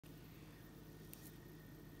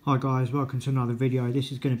Hi guys, welcome to another video.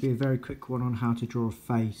 This is going to be a very quick one on how to draw a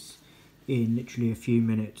face in literally a few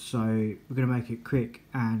minutes. So we're going to make it quick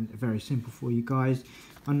and very simple for you guys.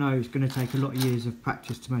 I know it's going to take a lot of years of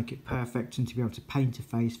practice to make it perfect and to be able to paint a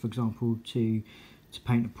face, for example, to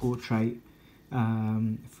paint a portrait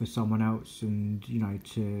for someone else, and you know,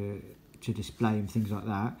 to display and things like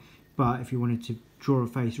that. But if you wanted to draw a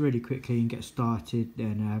face really quickly and get started,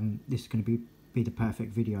 then this is going to be the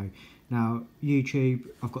perfect video. Now YouTube,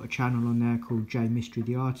 I've got a channel on there called jmistry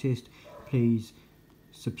the artist. Please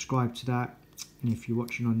subscribe to that, and if you're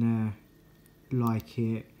watching on there, like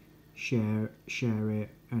it, share it,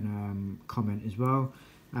 and comment as well.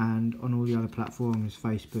 And on all the other platforms,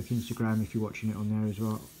 Facebook, Instagram, if you're watching it on there as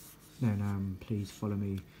well, then please follow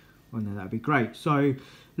me on there, that'd be great. So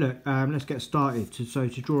look, let's get started. So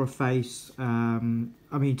to draw a face, I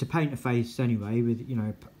mean to paint a face anyway with, you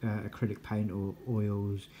know, acrylic paint or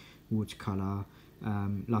oils, watercolour,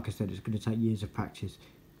 like I said, it's going to take years of practice,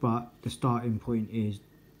 but the starting point is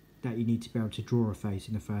that you need to be able to draw a face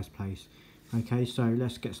in the first place. Okay, so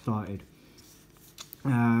let's get started.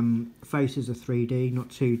 Faces are 3D, not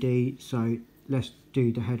 2D, so let's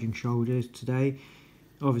do the head and shoulders today.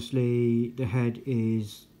 Obviously the head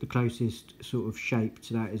is the closest sort of shape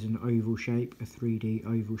to that, is an oval shape, a 3D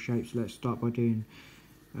oval shape. So let's start by doing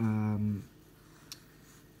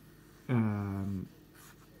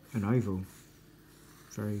an oval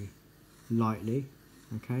very lightly,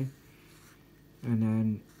 okay, and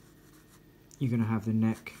then you're going to have the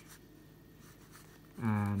neck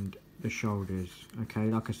and the shoulders.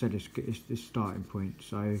 Okay, like I said, it's the starting point,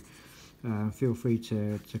 so feel free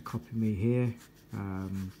to copy me here.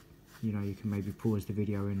 You know, you can maybe pause the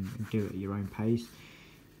video and do it at your own pace.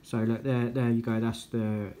 So look, there you go, that's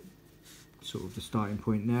the sort of the starting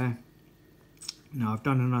point there. Now I've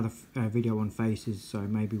done another video on faces, so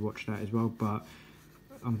maybe watch that as well, but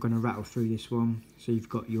I'm going to rattle through this one. So you've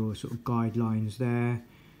got your sort of guidelines there.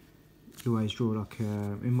 You always draw like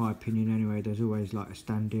in my opinion anyway, there's always like a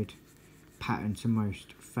standard pattern to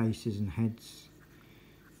most faces and heads.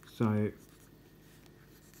 So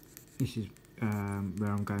this is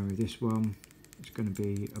where I'm going with this one. It's going to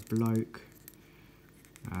be a bloke,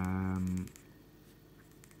 and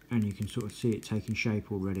you can sort of see it taking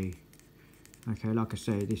shape already. Okay, like I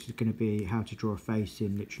say, this is going to be how to draw a face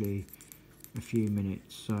in literally a few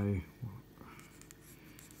minutes, so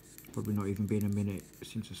probably not even been a minute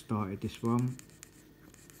since I started this one.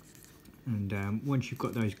 And once you've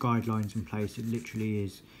got those guidelines in place, it literally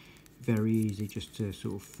is very easy just to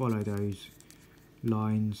sort of follow those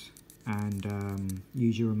lines and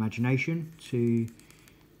use your imagination to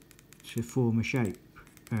form a shape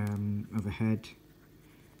of a head,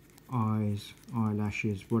 eyes,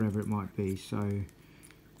 eyelashes, whatever it might be. So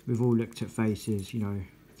we've all looked at faces, you know,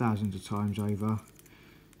 thousands of times over,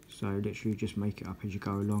 so literally just make it up as you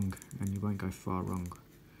go along and you won't go far wrong,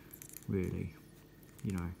 really.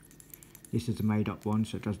 You know, this is a made up one,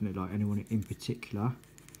 so it doesn't look like anyone in particular.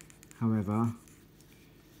 However,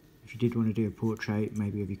 if you did want to do a portrait,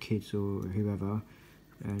 maybe of your kids or whoever,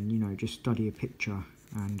 then, you know, just study a picture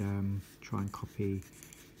and try and copy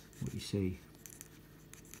what you see.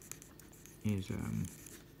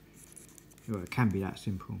 Well, it can be that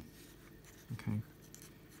simple. Okay.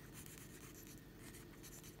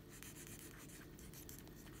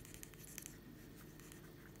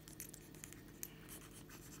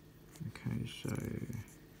 Okay, so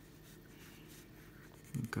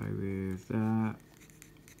we'll go with that.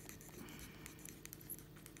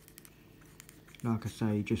 Like I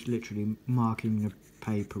say, just literally marking the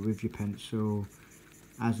paper with your pencil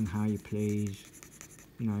as and how you please.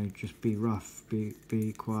 You know, just be rough, be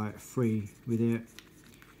quite free with it.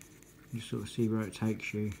 Just sort of see where it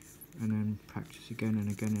takes you, and then practice again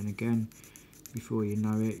and again and again. Before you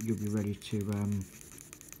know it, you'll be ready to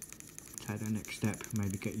take that next step.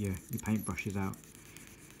 Maybe get your paintbrushes out.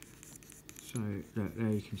 So look,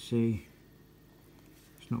 there you can see.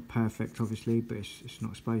 It's not perfect, obviously, but it's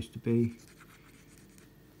not supposed to be.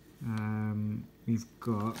 You've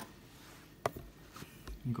got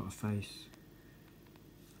a face.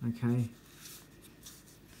 Okay,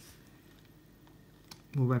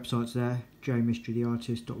 more websites there,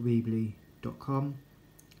 jmistrytheartist.weebly.com.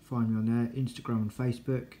 Find me on there, Instagram and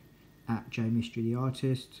Facebook at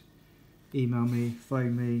jmistrytheartist. Email me,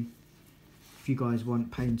 phone me. If you guys want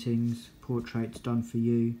paintings, portraits done for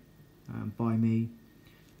you, by me,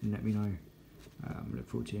 and let me know. Look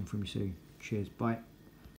forward to hearing from you soon. Cheers, bye.